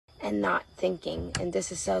and not thinking and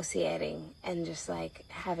disassociating and just like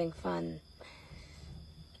having fun.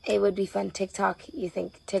 It would be fun. TikTok, you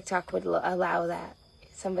think TikTok would allow that?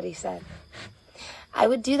 Somebody said. I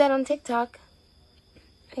would do that on TikTok,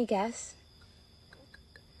 I guess.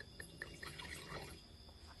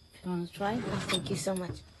 You want to try? Oh, thank you so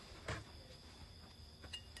much.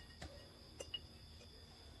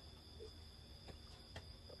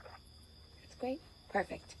 That's great.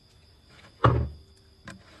 Perfect.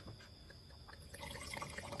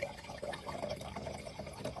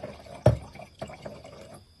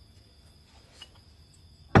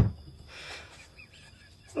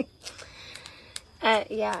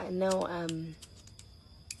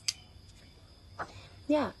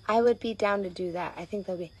 Yeah, I would be down to do that. I think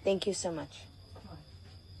that would be, thank you so much.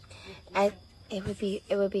 It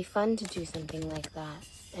would be fun to do something like that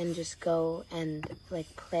and just go and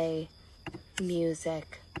like play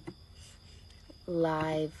music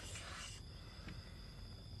live.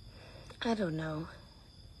 I don't know.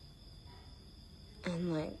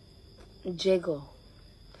 And like jiggle.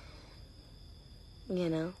 You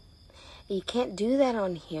know? You can't do that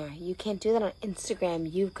on here. You can't do that on Instagram.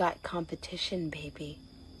 You've got competition, baby.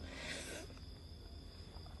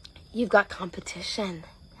 You've got competition.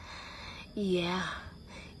 Yeah.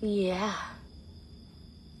 Yeah.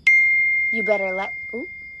 You better let people...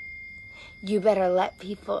 You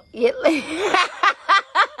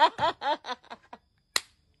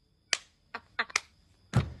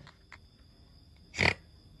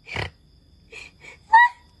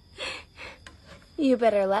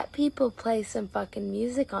better let people play some fucking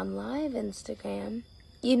music on live Instagram.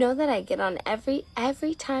 You know that I get on every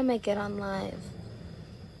time I get on live.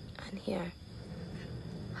 On here.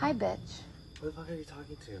 Hi, bitch. Who the fuck are you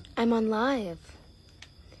talking to? I'm on live.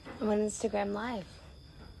 I'm on Instagram live.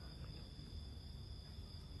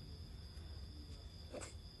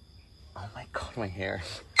 Oh my god, my hair.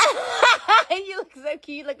 You look so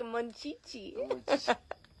cute, like a munchichi.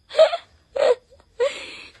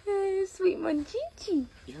 Sweet munchichi.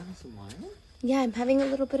 You having some wine? Yeah, I'm having a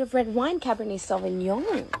little bit of red wine, Cabernet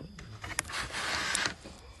Sauvignon.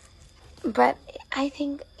 But I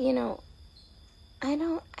think, you know, I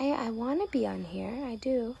want to be on here. I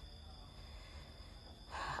do.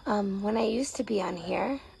 When I used to be on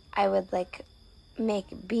here, I would, like,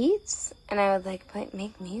 make beats, and I would, like,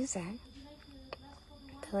 make music.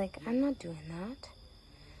 But, like, I'm not doing that.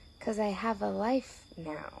 Because I have a life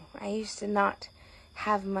now. I used to not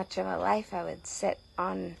have much of a life. I would sit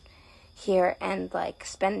on here and, like,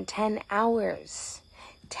 spend 10 hours.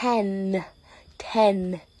 10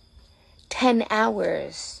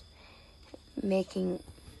 hours making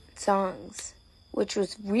songs, which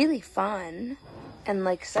was really fun and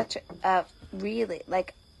like such a really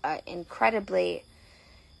like incredibly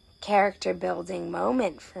character building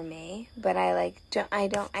moment for me. But I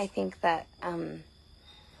think that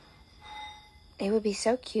it would be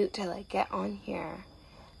so cute to like get on here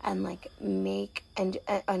and like make and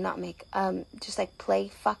not make just like play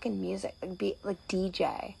fucking music, like be like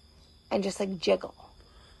DJ and just like jiggle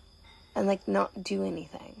and like not do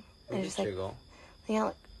anything and just like jiggle.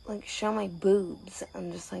 Yeah, like show my boobs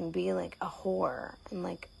and just like be like a whore and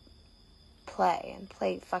like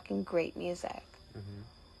play fucking great music. Mm-hmm.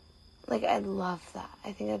 Like I'd love that.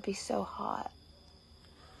 I think that'd be so hot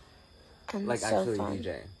and like so actually fun.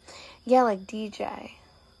 DJ. Yeah, like DJ.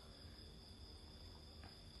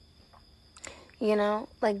 You know,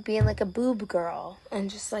 like being like a boob girl and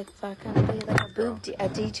just like fucking be like a boob a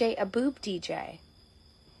boob DJ.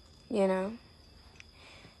 You know,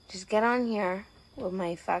 just get on here with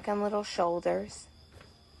my fucking little shoulders.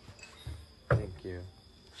 Thank you.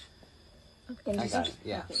 And I just, got it.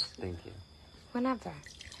 Yeah. okay. Thank you. Whenever.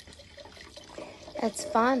 It's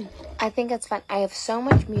fun. I think it's fun. I have so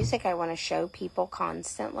much music I want to show people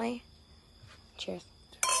constantly. Cheers.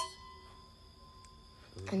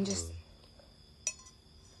 And just...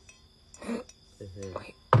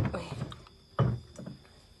 Wait.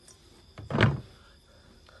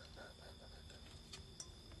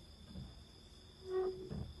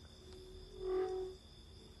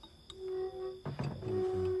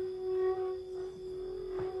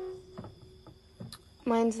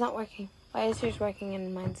 Mine's not working. Why is yours working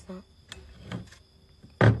and mine's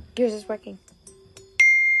not? Yours is working.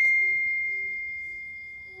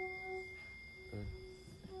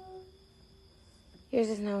 Yours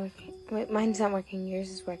is not working. Wait, mine's not working. Yours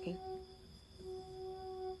is working.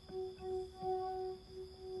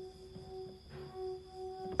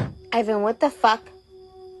 Ivan, what the fuck?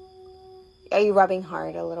 Are you rubbing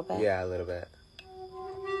hard a little bit? Yeah, a little bit.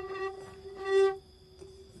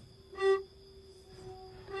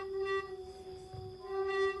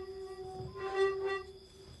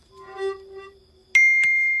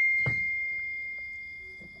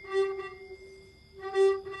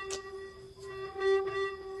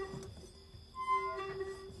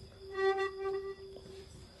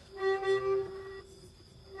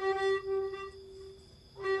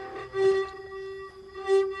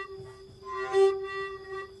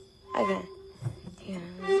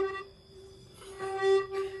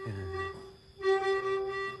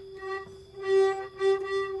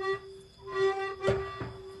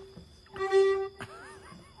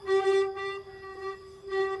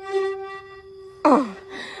 Oh.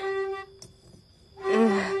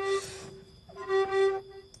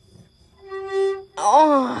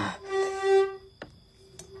 Oh.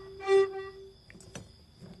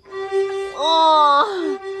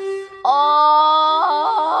 Oh. Oh.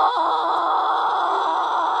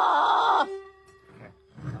 Okay,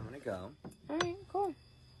 I'm gonna go. Alright, cool.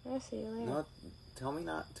 I'll see you later. No, tell me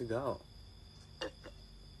not to go.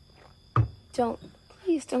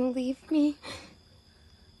 Please don't leave me.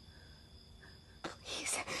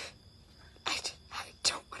 Please. I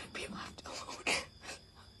don't want to be left alone.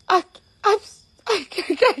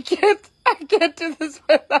 I can't do this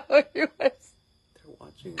without you. They're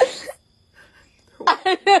watching us.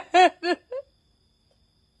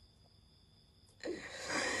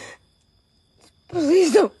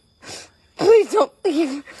 Please don't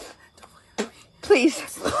leave. Please.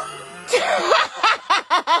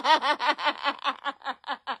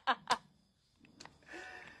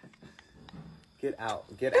 Get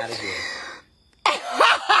out. Get out of here.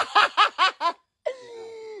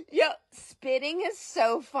 Yo, spitting is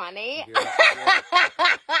so funny. You're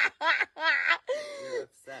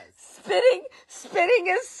obsessed. Spitting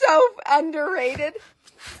is so underrated.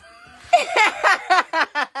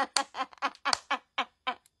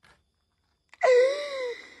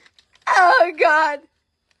 Oh God.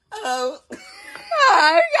 Oh.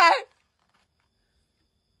 Oh God.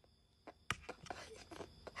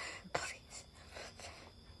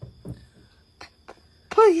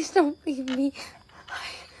 Please don't leave me.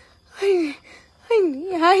 I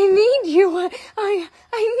need you.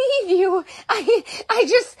 I need you. I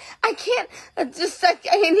can't.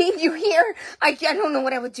 I need you here. I don't know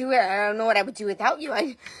what I would do. I don't know what I would do without you.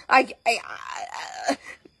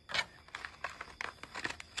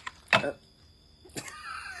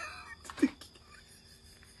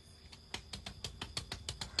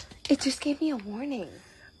 It just gave me a warning.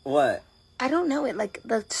 What? I don't know. It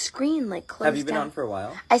the screen closed down. Have you been on for a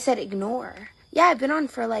while? I said ignore. Yeah, I've been on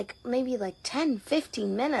for maybe 10,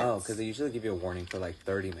 15 minutes. Oh, because they usually give you a warning for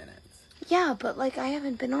 30 minutes. Yeah, but I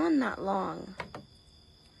haven't been on that long.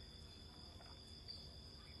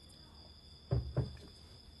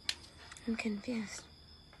 I'm confused.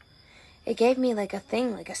 It gave me a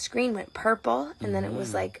thing, a screen went purple, and then it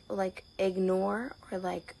was like ignore or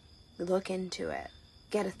look into it.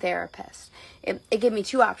 Get a therapist. It gave me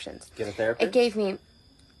two options. Get a therapist? It gave me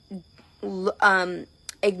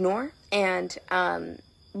ignore and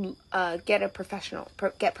get professional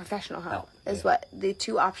help is what the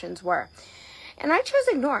two options were. And I chose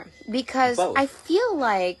ignore because Both. I feel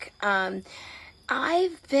like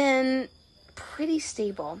I've been pretty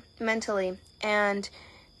stable mentally and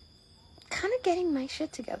kind of getting my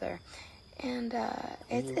shit together. And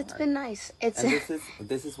it's been nice. And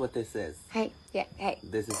this is what this is. Hey.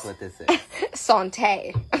 This is what this is.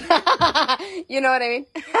 Santé. You know what I mean?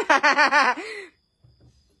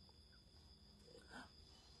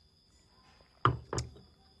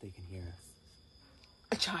 They can hear us.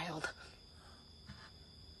 A child.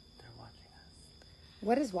 They're watching us.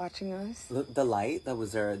 What is watching us? Look, the light that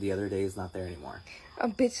was there the other day is not there anymore. Oh,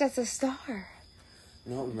 bitch, that's a star.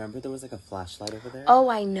 No, remember there was a flashlight over there? Oh,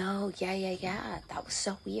 I know. Yeah. That was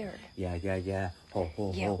so weird. Yeah. Ho,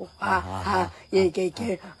 ho, Yeah. ho. Yeah.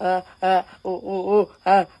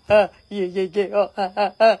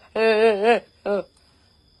 Yeah.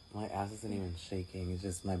 My ass isn't even shaking. It's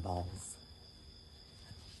just my balls.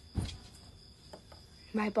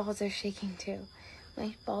 My balls are shaking too.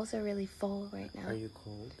 My balls are really full right now. Are you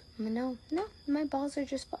cold? No. My balls are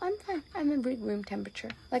just full. I'm fine. I'm at room temperature.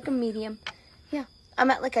 Like a medium. Yeah. I'm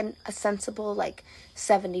at a sensible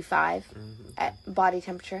 75 at body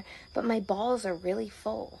temperature. But my balls are really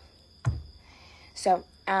full. So,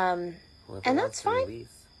 and that's fine.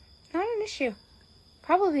 Release. Not an issue.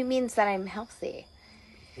 Probably means that I'm healthy.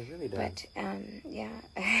 It really does. But, yeah,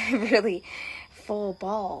 really full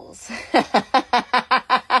balls.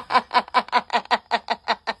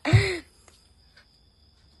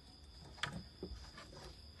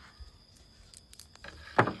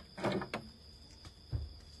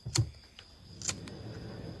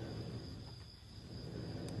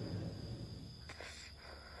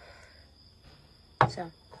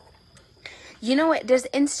 So, you know what? Does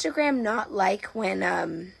Instagram not like when,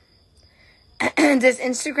 does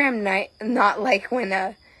Instagram not like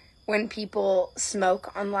when people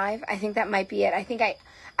smoke on live? I think that might be it. I think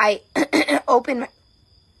I open my...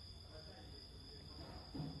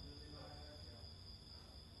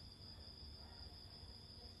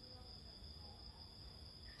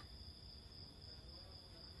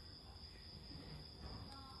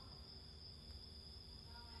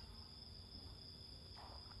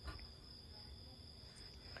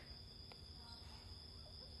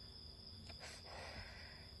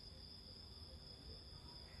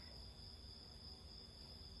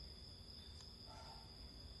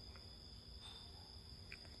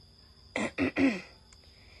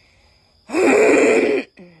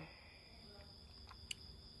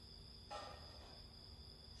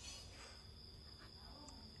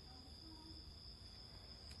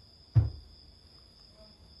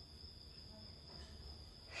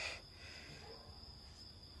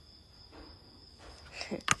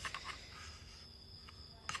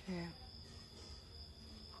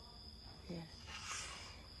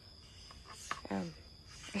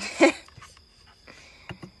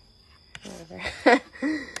 Whatever.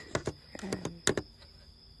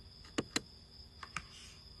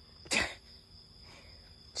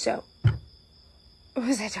 So, what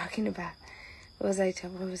was I talking about? What was I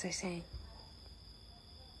saying?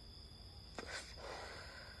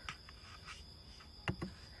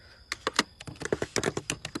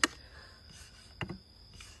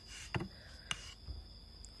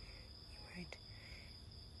 Right.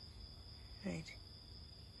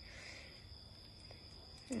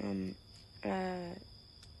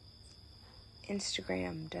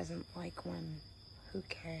 Instagram doesn't like one. Who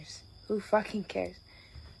cares? Who fucking cares?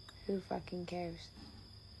 Who fucking cares?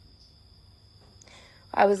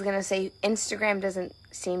 I was gonna say Instagram doesn't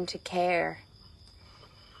seem to care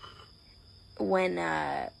when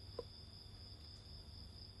oh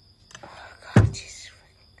God, Jesus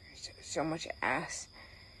Christ, so much ass.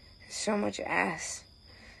 So much ass.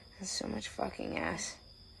 There's so much fucking ass.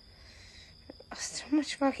 So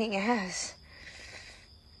much fucking ass.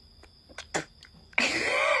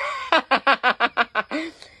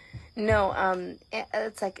 No,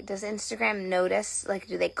 it's like, does Instagram notice, like,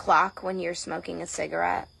 do they clock when you're smoking a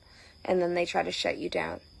cigarette? And then they try to shut you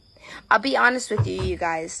down. I'll be honest with you, you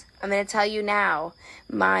guys. I'm going to tell you now,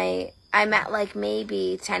 I'm at, like,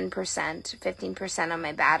 maybe 10%, 15% on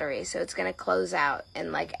my battery, so it's going to close out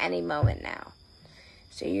in, like, any moment now.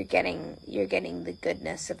 So you're getting the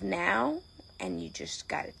goodness of now, and you just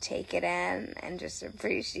got to take it in and just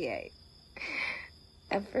appreciate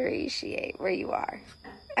where you are.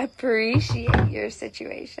 Appreciate your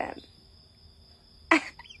situation.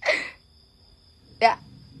 Yeah,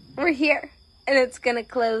 we're here, and it's gonna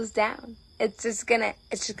close down. It's just gonna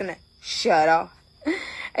shut off.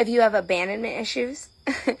 If you have abandonment issues,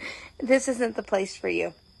 this isn't the place for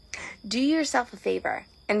you. Do yourself a favor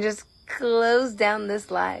and just close down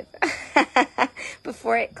this live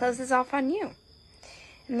before it closes off on you.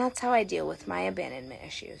 And that's how I deal with my abandonment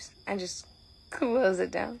issues. I just close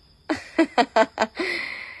it down.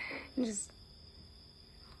 And just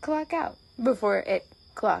clock out before it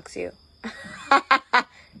clocks you.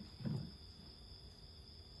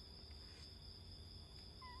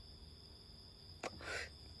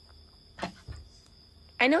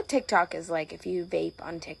 I know TikTok is like, if you vape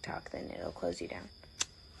on TikTok, then it'll close you down.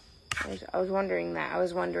 I was wondering that. I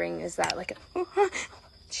was wondering, is that like a...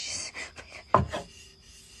 Jeez.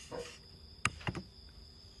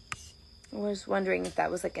 I was wondering if that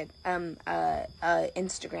was like a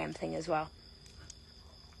Instagram thing as well.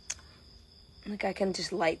 Like, I can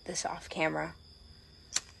just light this off camera.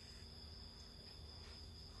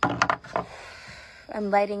 I'm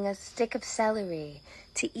lighting a stick of celery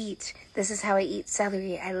to eat. This is how I eat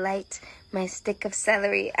celery. I light my stick of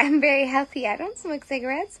celery. I'm very healthy. I don't smoke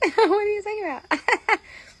cigarettes. What are you talking about?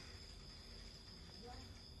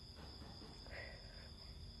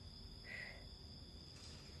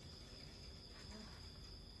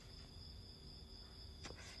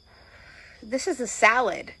 This is a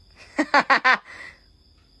salad.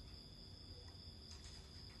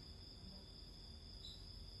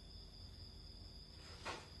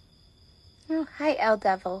 Oh, hi, El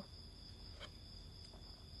Devil.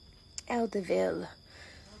 El Deville.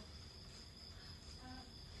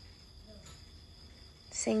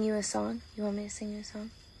 Sing you a song? You want me to sing you a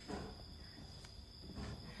song?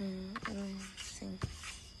 I don't know. Sing.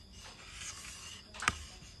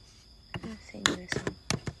 I'll sing you a song.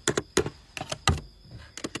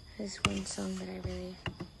 There's one song that I really...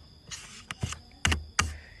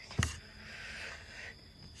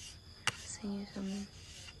 Sing you something.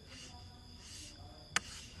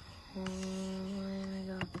 Oh, where did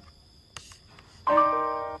I go?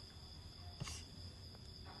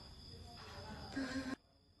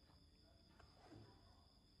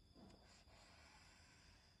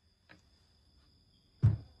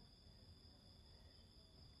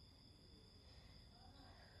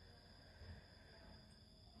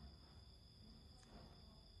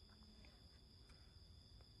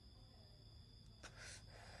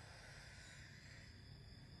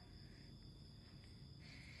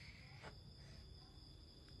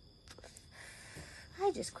 I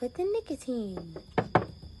just quit the nicotine.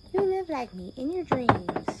 You live like me in your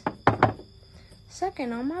dreams.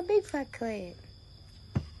 Sucking on my big fat clit.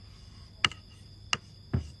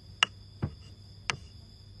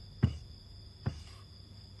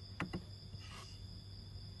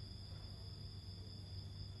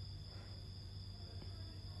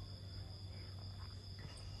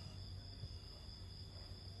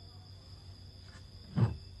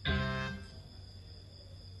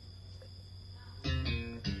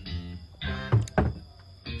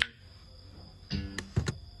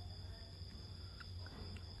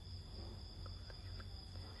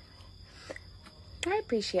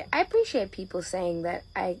 appreciate people saying that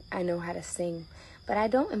I know how to sing, but I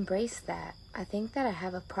don't embrace that. I think that I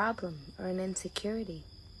have a problem or an insecurity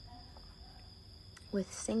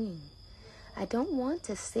with singing. I don't want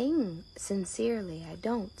to sing sincerely. I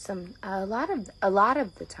don't. A lot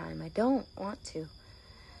of the time I don't want to.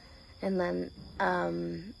 And then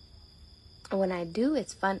when I do,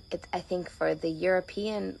 it's fun. I think for the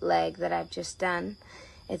European leg that I've just done,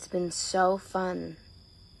 it's been so fun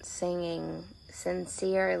singing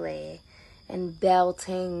sincerely and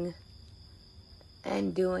belting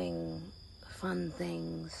and doing fun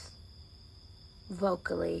things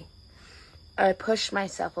vocally. I push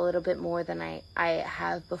myself a little bit more than I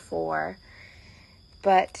have before.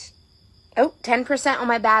 But, 10% on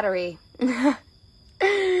my battery.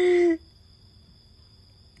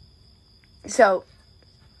 So,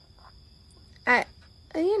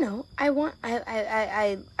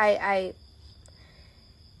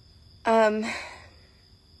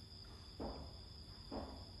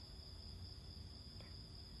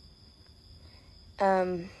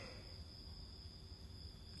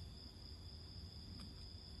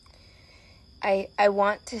 I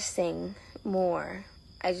want to sing more.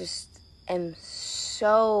 I just am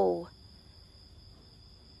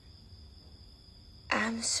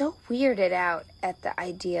I'm so weirded out at the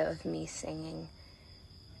idea of me singing.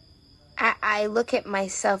 I look at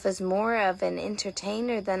myself as more of an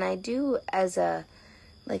entertainer than I do as a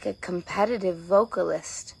competitive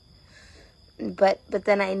vocalist. But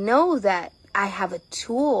then I know that I have a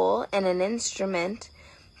tool and an instrument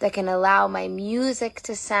that can allow my music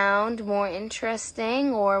to sound more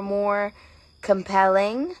interesting or more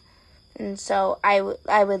compelling. And so I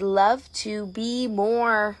would love to be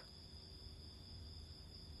more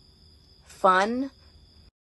fun